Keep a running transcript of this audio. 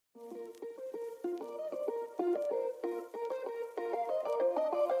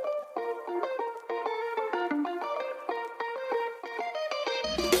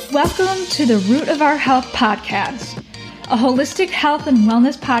Welcome to the Root of Our Health podcast, a holistic health and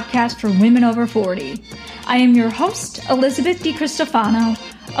wellness podcast for women over 40. I am your host, Elizabeth DiCristofano,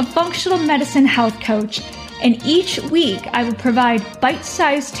 a functional medicine health coach, and each week I will provide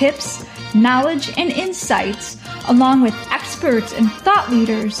bite-sized tips, knowledge, and insights along with experts and thought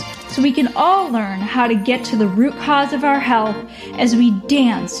leaders so we can all learn how to get to the root cause of our health as we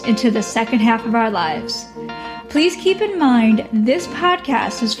dance into the second half of our lives. Please keep in mind this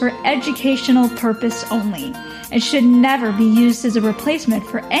podcast is for educational purpose only and should never be used as a replacement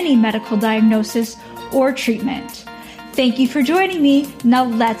for any medical diagnosis or treatment. Thank you for joining me. Now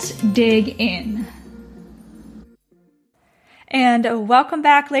let's dig in. And welcome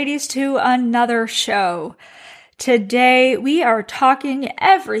back, ladies, to another show. Today we are talking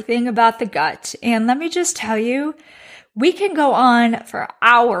everything about the gut. And let me just tell you, we can go on for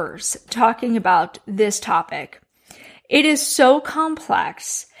hours talking about this topic. It is so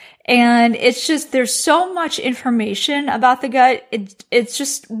complex, and it's just, there's so much information about the gut. It's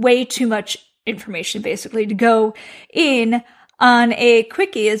just way too much information, basically, to go in on a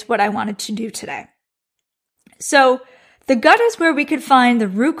quickie is what I wanted to do today. So the gut is where we could find the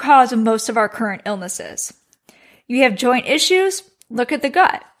root cause of most of our current illnesses. You have joint issues, look at the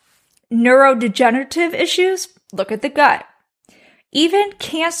gut. Neurodegenerative issues, look at the gut. Even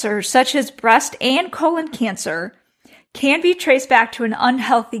cancer, such as breast and colon cancer, can be traced back to an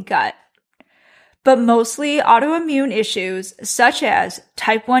unhealthy gut. But mostly autoimmune issues, such as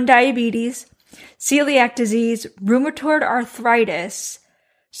type 1 diabetes, celiac disease, rheumatoid arthritis,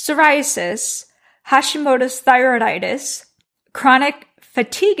 psoriasis, Hashimoto's thyroiditis, chronic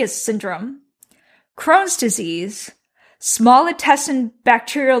fatigue syndrome, Crohn's disease, small intestine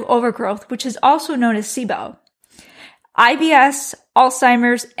bacterial overgrowth, which is also known as SIBO, IBS,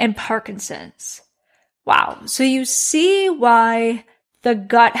 Alzheimer's, and Parkinson's. Wow. So you see why the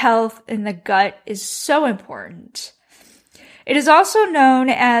gut health in the gut is so important. It is also known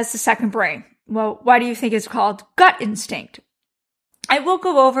as the second brain. Well, why do you think it's called gut instinct? I will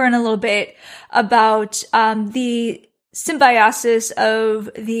go over in a little bit about the symbiosis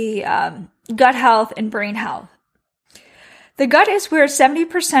of the gut health and brain health. The gut is where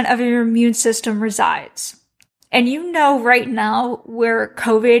 70% of your immune system resides. And you know right now where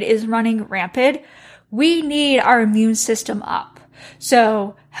COVID is running rampant, we need our immune system up.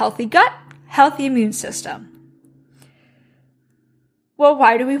 So healthy gut, healthy immune system. Well,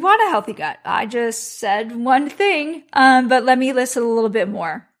 why do we want a healthy gut? I just said one thing, but let me list it a little bit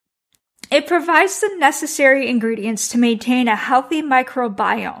more. It provides the necessary ingredients to maintain a healthy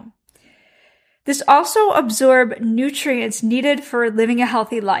microbiome. This also absorbs nutrients needed for living a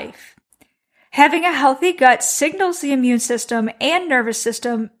healthy life. Having a healthy gut signals the immune system and nervous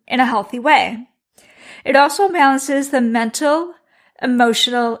system in a healthy way. It also balances the mental,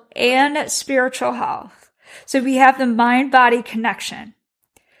 emotional, and spiritual health. So we have the mind-body connection.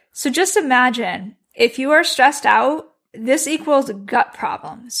 So just imagine, if you are stressed out, this equals gut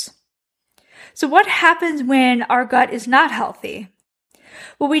problems. So what happens when our gut is not healthy?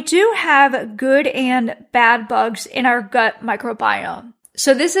 Well, we do have good and bad bugs in our gut microbiome.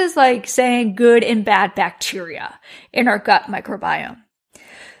 So this is like saying good and bad bacteria in our gut microbiome.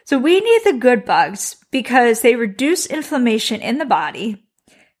 So we need the good bugs because they reduce inflammation in the body.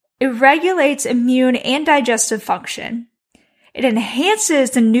 It regulates immune and digestive function. It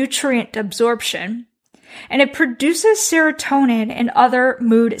enhances the nutrient absorption. And it produces serotonin and other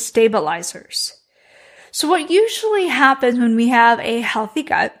mood stabilizers. So what usually happens when we have a healthy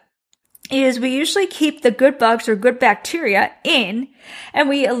gut is we usually keep the good bugs or good bacteria in and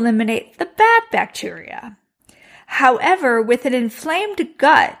we eliminate the bad bacteria. However, with an inflamed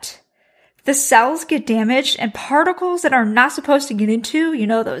gut, the cells get damaged and particles that are not supposed to get into,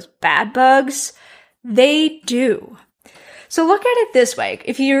 those bad bugs, they do. So look at it this way.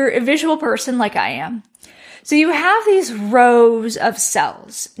 If you're a visual person like I am, so you have these rows of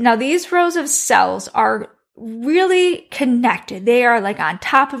cells. Now these rows of cells are really connected. They are like on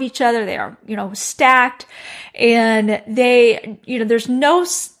top of each other. They are, stacked, and they, there's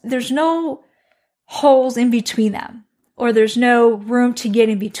no holes in between them, or there's no room to get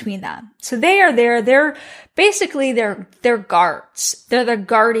in between them. So they are there. They're basically, they're guards. They're the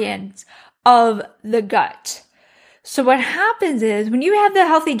guardians of the gut. So what happens is when you have the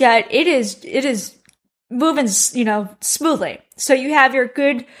healthy gut, it is moving, smoothly. So you have your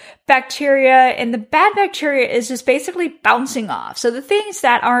good bacteria, and the bad bacteria is just basically bouncing off. So the things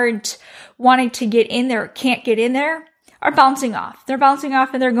that aren't wanting to get in there, can't get in there, are bouncing off. They're bouncing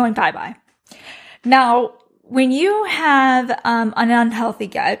off and they're going bye-bye. Now, when you have an unhealthy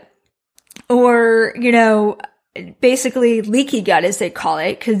gut, or, basically leaky gut as they call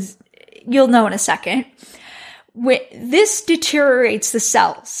it, because you'll know in a second. This deteriorates the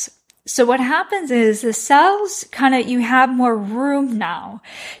cells. So what happens is the cells you have more room now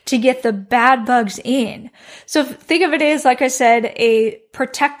to get the bad bugs in. So think of it as, like I said, a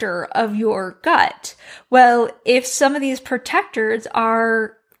protector of your gut. Well, if some of these protectors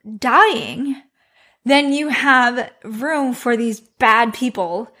are dying, then you have room for these bad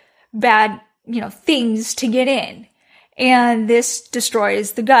people, bad, things to get in. And this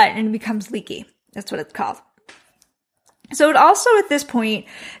destroys the gut and it becomes leaky. That's what it's called. So it also, at this point,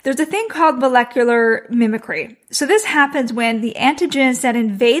 there's a thing called molecular mimicry. So this happens when the antigens that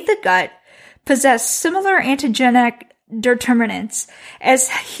invade the gut possess similar antigenic determinants as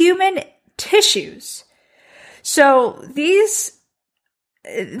human tissues. So these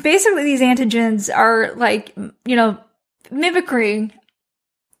antigens are mimicking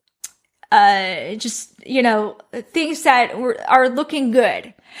things that are looking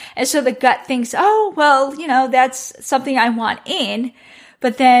good. And so the gut thinks, oh, well, that's something I want in.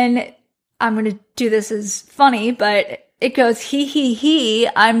 But then I'm going to do this as funny, but it goes, he,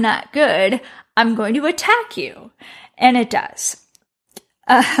 I'm not good. I'm going to attack you. And it does.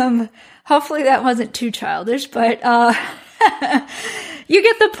 Hopefully that wasn't too childish, but, you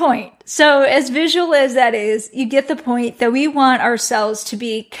get the point. So as visual as that is, you get the point that we want our cells to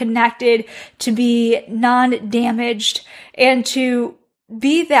be connected, to be non-damaged, and to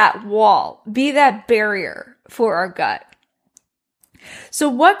be that wall, be that barrier for our gut. So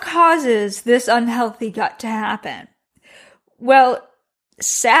what causes this unhealthy gut to happen? Well,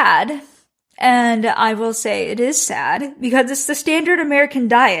 sad, and I will say it is sad, because it's the standard American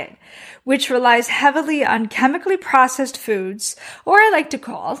diet, which relies heavily on chemically processed foods, or I like to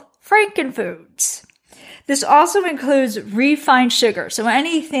call frankenfoods. This also includes refined sugar. So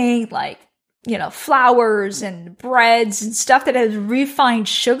anything like, flours and breads and stuff that has refined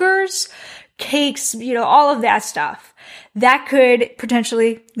sugars, cakes, all of that stuff, that could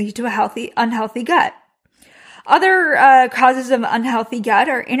potentially lead to a unhealthy gut. Other causes of unhealthy gut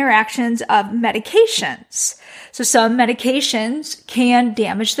are interactions of medications. So some medications can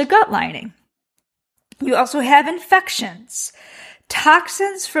damage the gut lining. You also have infections,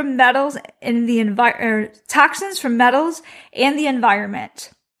 toxins from metals and the environment,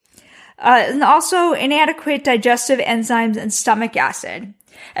 and also inadequate digestive enzymes and stomach acid,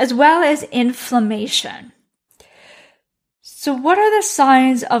 as well as inflammation. So what are the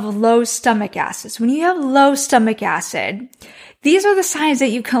signs of low stomach acid? When you have low stomach acid, these are the signs that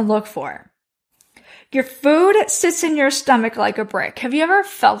you can look for. Your food sits in your stomach like a brick. Have you ever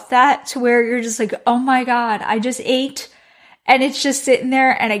felt that, to where you're just like, oh my God, I just ate and it's just sitting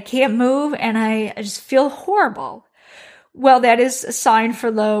there and I can't move and I just feel horrible? Well, that is a sign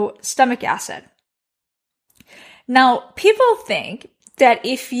for low stomach acid. Now, people think that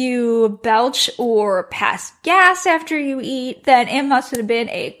if you belch or pass gas after you eat, then it must have been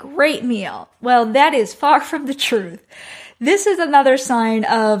a great meal. Well, that is far from the truth. This is another sign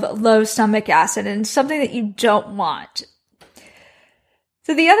of low stomach acid and something that you don't want.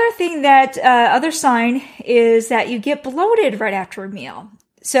 So the other sign is that you get bloated right after a meal.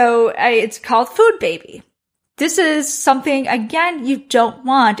 So it's called food baby. This is something, again, you don't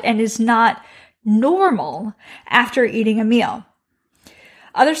want and is not normal after eating a meal.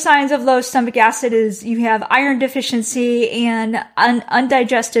 Other signs of low stomach acid is you have iron deficiency and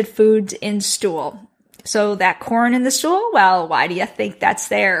undigested foods in stool. So that corn in the stool, well, why do you think that's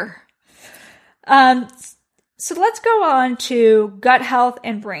there? So let's go on to gut health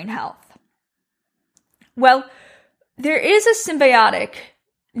and brain health. Well, there is a symbiotic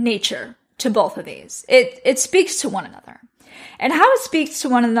nature to both of these. It speaks to one another. And how it speaks to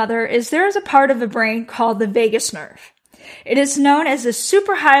one another is there is a part of the brain called the vagus nerve. It is known as the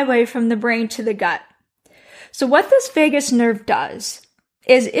superhighway from the brain to the gut. So what this vagus nerve does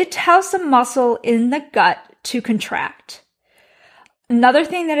is it tells the muscle in the gut to contract. Another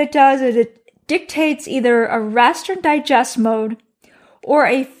thing that it does is it dictates either a rest or digest mode or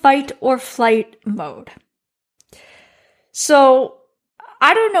a fight or flight mode. So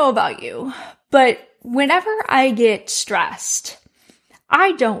I don't know about you, but whenever I get stressed,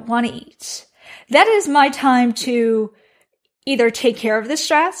 I don't want to eat. That is my time to either take care of the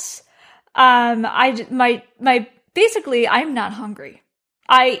stress. Basically, I'm not hungry.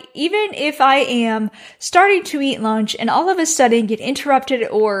 Even if I am starting to eat lunch and all of a sudden get interrupted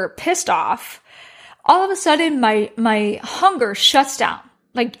or pissed off, all of a sudden my hunger shuts down.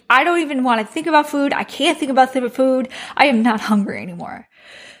 Like, I don't even want to think about food. I can't think about food. I am not hungry anymore.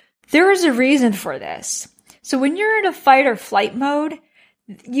 There is a reason for this. So when you're in a fight or flight mode,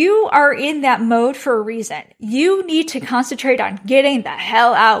 You are in that mode for a reason. You need to concentrate on getting the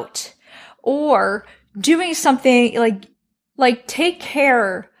hell out or doing something like take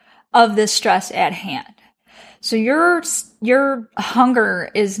care of the stress at hand. So your hunger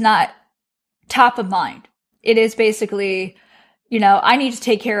is not top of mind. It is basically, I need to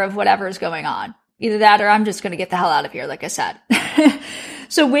take care of whatever is going on. Either that or I'm just going to get the hell out of here, like I said.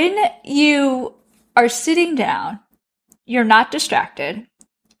 So when you are sitting down, you're not distracted.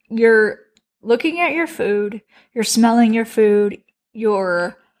 You're looking at your food. You're smelling your food.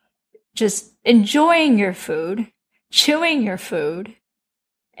 You're just enjoying your food, chewing your food,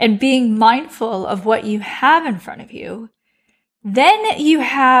 and being mindful of what you have in front of you. Then you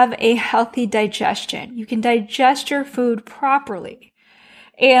have a healthy digestion. You can digest your food properly.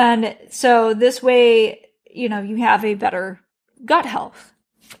 And so this way, you have a better gut health.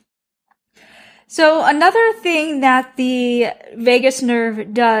 So another thing that the vagus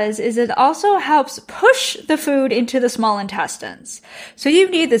nerve does is it also helps push the food into the small intestines. So you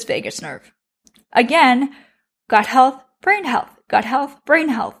need this vagus nerve. Again, gut health, brain health, gut health, brain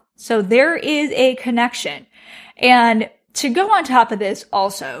health. So there is a connection. And to go on top of this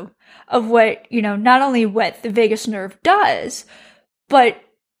also of what, not only what the vagus nerve does, but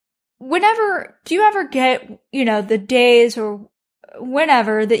do you ever get, the days or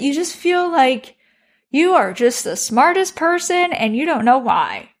whenever that you just feel like you are just the smartest person and you don't know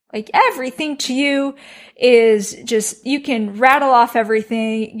why? Like everything to you is just, you can rattle off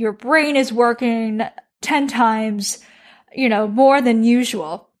everything. Your brain is working 10 times, more than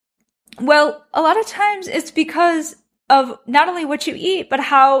usual. Well, a lot of times it's because of not only what you eat, but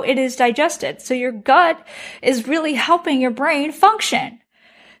how it is digested. So your gut is really helping your brain function.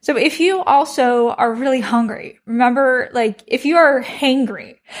 So if you also are really hungry, remember, if you are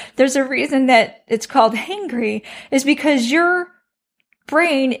hangry, there's a reason that it's called hangry is because your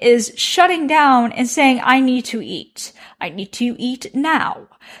brain is shutting down and saying, I need to eat. I need to eat now.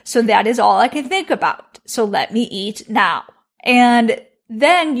 So that is all I can think about. So let me eat now. And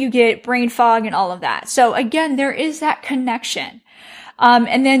then you get brain fog and all of that. So again, there is that connection.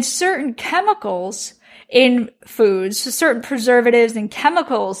 And then certain chemicals in foods, certain preservatives and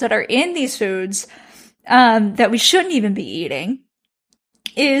chemicals that are in these foods, that we shouldn't even be eating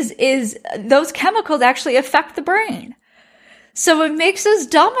is those chemicals actually affect the brain. So it makes us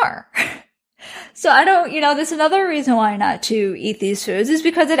dumber. So I don't, there's another reason why not to eat these foods is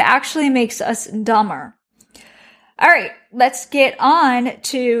because it actually makes us dumber. All right, let's get on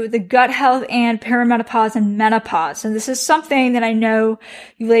to the gut health and perimenopause and menopause. And this is something that I know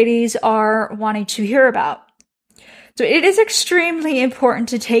you ladies are wanting to hear about. So it is extremely important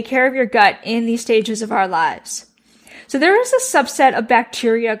to take care of your gut in these stages of our lives. So there is a subset of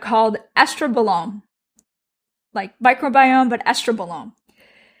bacteria called estrobolome, like microbiome, but estrobolome.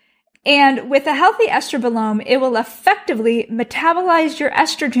 And with a healthy estrobolome, it will effectively metabolize your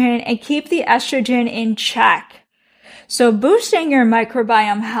estrogen and keep the estrogen in check. So boosting your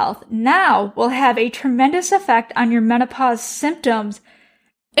microbiome health now will have a tremendous effect on your menopause symptoms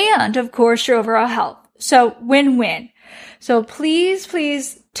and, of course, your overall health. So win-win. So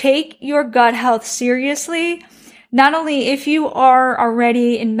please take your gut health seriously. Not only if you are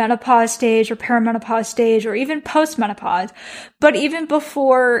already in menopause stage or perimenopause stage or even postmenopause, but even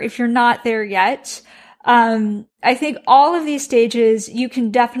before, if you're not there yet. I think all of these stages, you can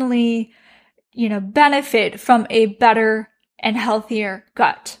definitely benefit from a better and healthier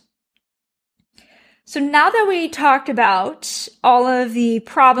gut. So now that we talked about all of the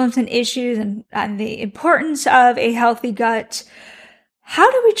problems and issues and the importance of a healthy gut,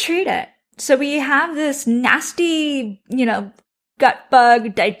 how do we treat it? So we have this nasty, gut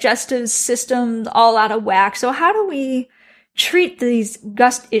bug, digestive system all out of whack. So how do we treat these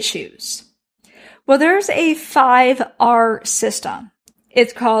gut issues? Well, there's a 5R system.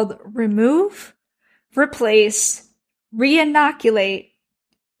 It's called remove, replace, reinoculate,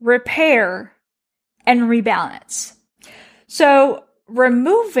 repair, and rebalance. So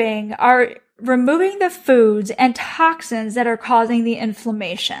removing the foods and toxins that are causing the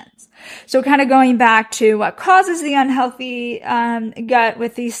inflammations. So kind of going back to what causes the unhealthy gut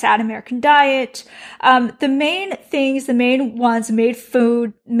with the sad American diet. The main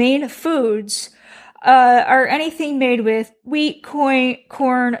foods are anything made with wheat,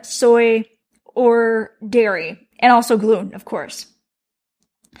 corn, soy, or dairy, and also gluten, of course.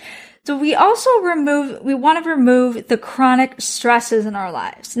 So we want to remove the chronic stresses in our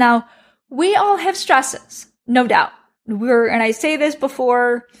lives. Now, we all have stresses, no doubt. And I say this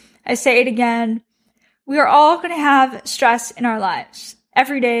before, I say it again, we are all going to have stress in our lives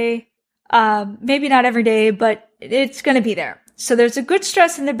every day. Maybe not every day, but it's going to be there. So there's a good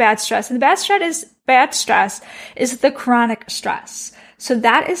stress and the bad stress. And the bad stress is the chronic stress. So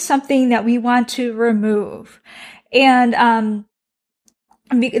that is something that we want to remove. And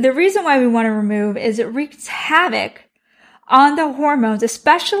the reason why we want to remove is it wreaks havoc on the hormones,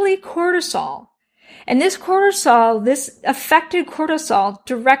 especially cortisol. And this affected cortisol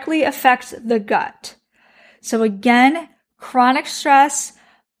directly affects the gut. So again, chronic stress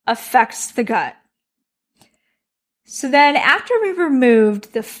affects the gut. So then after we've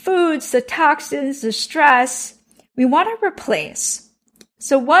removed the foods, the toxins, the stress, we want to replace.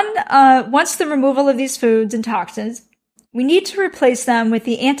 So once the removal of these foods and toxins, we need to replace them with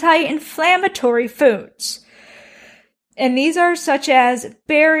the anti-inflammatory foods. And these are such as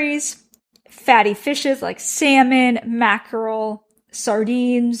berries, fatty fishes like salmon, mackerel,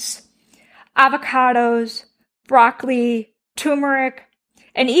 sardines, avocados, broccoli, turmeric,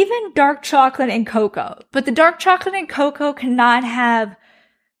 and even dark chocolate and cocoa. But the dark chocolate and cocoa cannot have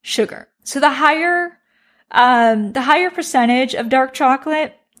sugar. So the higher percentage of dark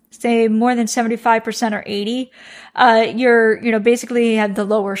chocolate, say more than 75% or 80, you're basically have the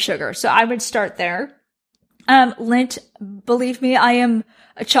lower sugar. So I would start there. Lindt, believe me, I am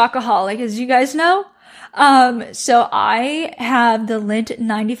a chocoholic, as you guys know. So I have the Lindt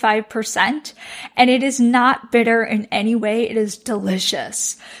 95%, and it is not bitter in any way. It is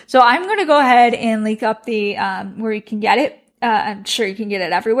delicious. So I'm going to go ahead and link up the, where you can get it. I'm sure you can get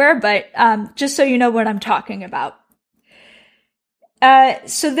it everywhere, but, just so you know what I'm talking about.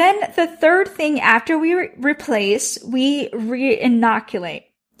 So then the third thing after we replace, we re-inoculate.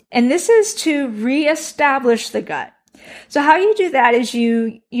 And this is to reestablish the gut. So how you do that is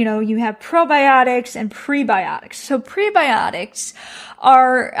you have probiotics and prebiotics. So prebiotics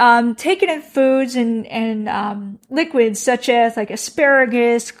are taken in foods and liquids such as like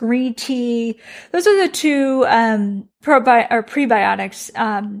asparagus, green tea. Those are the two prebiotics.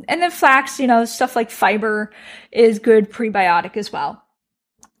 And then flax, stuff like fiber is good prebiotic as well.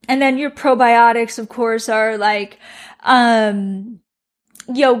 And then your probiotics, of course, are like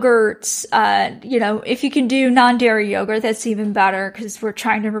yogurts, if you can do non-dairy yogurt, that's even better because we're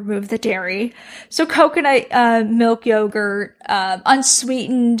trying to remove the dairy. So coconut milk yogurt,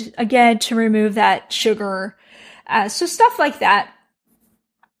 unsweetened, again, to remove that sugar. So stuff like that.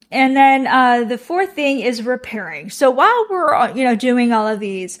 And then the fourth thing is repairing. So while we're, doing all of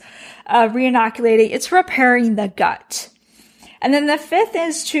these, re-inoculating, it's repairing the gut. And then the fifth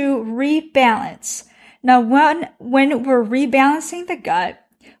is to rebalance. Now, when we're rebalancing the gut,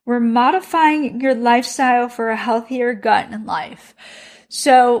 we're modifying your lifestyle for a healthier gut and life.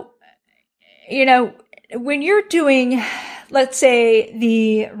 So, when you're doing, let's say,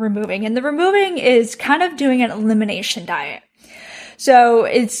 the removing, and the removing is kind of doing an elimination diet. So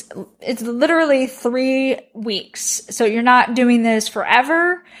it's literally 3 weeks. So you're not doing this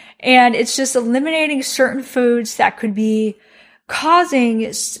forever, and it's just eliminating certain foods that could be causing,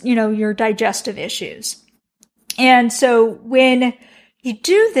 your digestive issues. And so when you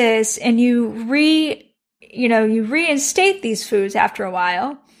do this and you reinstate these foods after a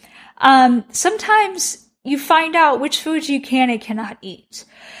while, sometimes you find out which foods you can and cannot eat.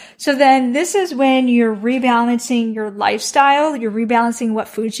 So then this is when you're rebalancing your lifestyle, you're rebalancing what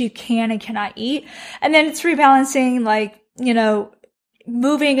foods you can and cannot eat. And then it's rebalancing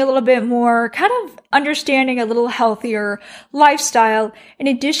moving a little bit more, kind of understanding a little healthier lifestyle in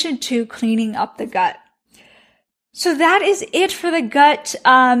addition to cleaning up the gut. So that is it for the gut.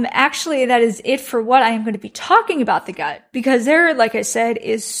 Actually, that is it for what I am going to be talking about the gut, because there, like I said,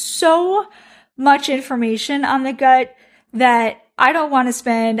 is so much information on the gut that I don't want to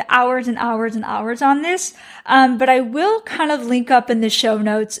spend hours and hours and hours on this. But I will kind of link up in the show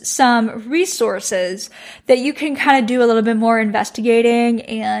notes some resources that you can kind of do a little bit more investigating.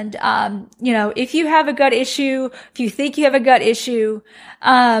 And, if you have a gut issue, if you think you have a gut issue,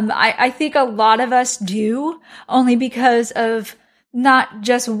 I think a lot of us do, only because of not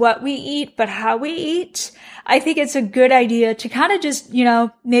just what we eat, but how we eat. I think it's a good idea to kind of just,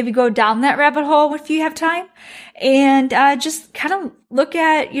 maybe go down that rabbit hole if you have time, and just kind of look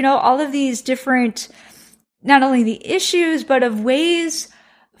at, all of these different, not only the issues, but of ways,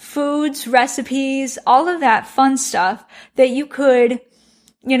 foods, recipes, all of that fun stuff that you could,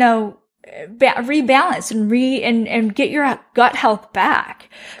 rebalance and get your gut health back.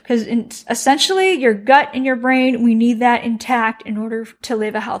 Because essentially your gut and your brain, we need that intact in order to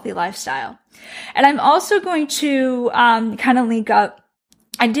live a healthy lifestyle. And I'm also going to kind of link up,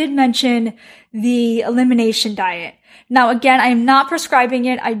 I did mention the elimination diet. Now, again, I am not prescribing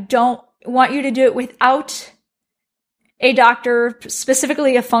it. I don't want you to do it without a doctor,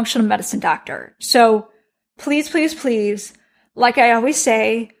 specifically a functional medicine doctor. So please, please, please like I always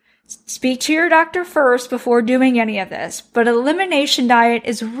say, speak to your doctor first before doing any of this. But elimination diet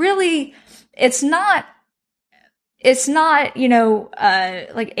is really, it's not,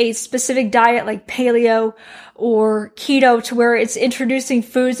 like a specific diet like paleo or keto to where it's introducing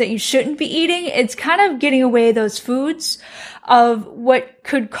foods that you shouldn't be eating. It's kind of getting away those foods of what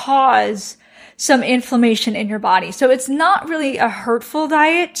could cause some inflammation in your body. So it's not really a hurtful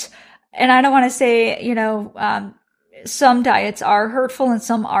diet. And I don't want to say, some diets are hurtful and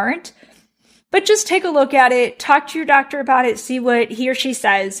some aren't. But just take a look at it, talk to your doctor about it, see what he or she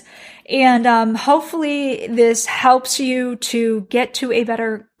says. And hopefully this helps you to get to a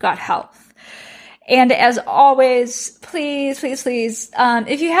better gut health. And as always, please, please, please,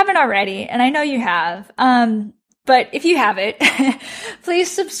 if you haven't already, and I know you have, but if you haven't, please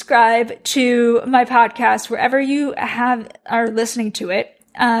subscribe to my podcast wherever you are listening to it.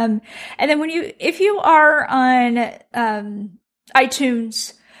 And then if you are on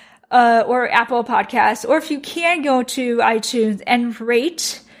iTunes, or Apple Podcasts, or if you can go to iTunes and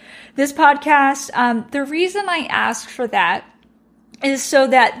rate this podcast, the reason I ask for that is so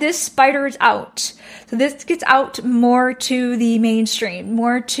that this spiders out. So this gets out more to the mainstream,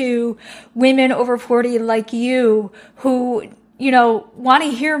 more to women over 40 like you who, want to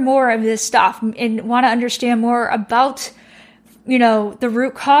hear more of this stuff and want to understand more about, the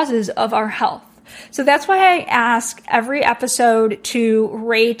root causes of our health. So that's why I ask every episode to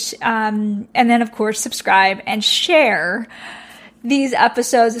rate, and then of course subscribe and share these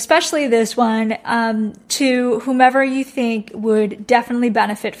episodes, especially this one, to whomever you think would definitely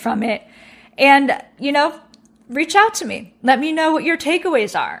benefit from it. And, reach out to me. Let me know what your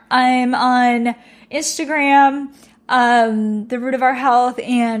takeaways are. I'm on Instagram, The Root of Our Health,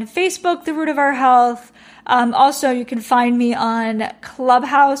 and Facebook, The Root of Our Health. Also, you can find me on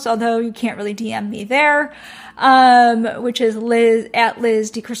Clubhouse, although you can't really DM me there, which is Liz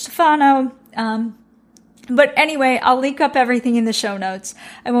DiCristofano. But anyway, I'll link up everything in the show notes.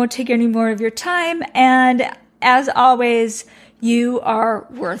 I won't take any more of your time. And as always, you are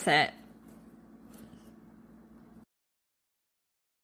worth it.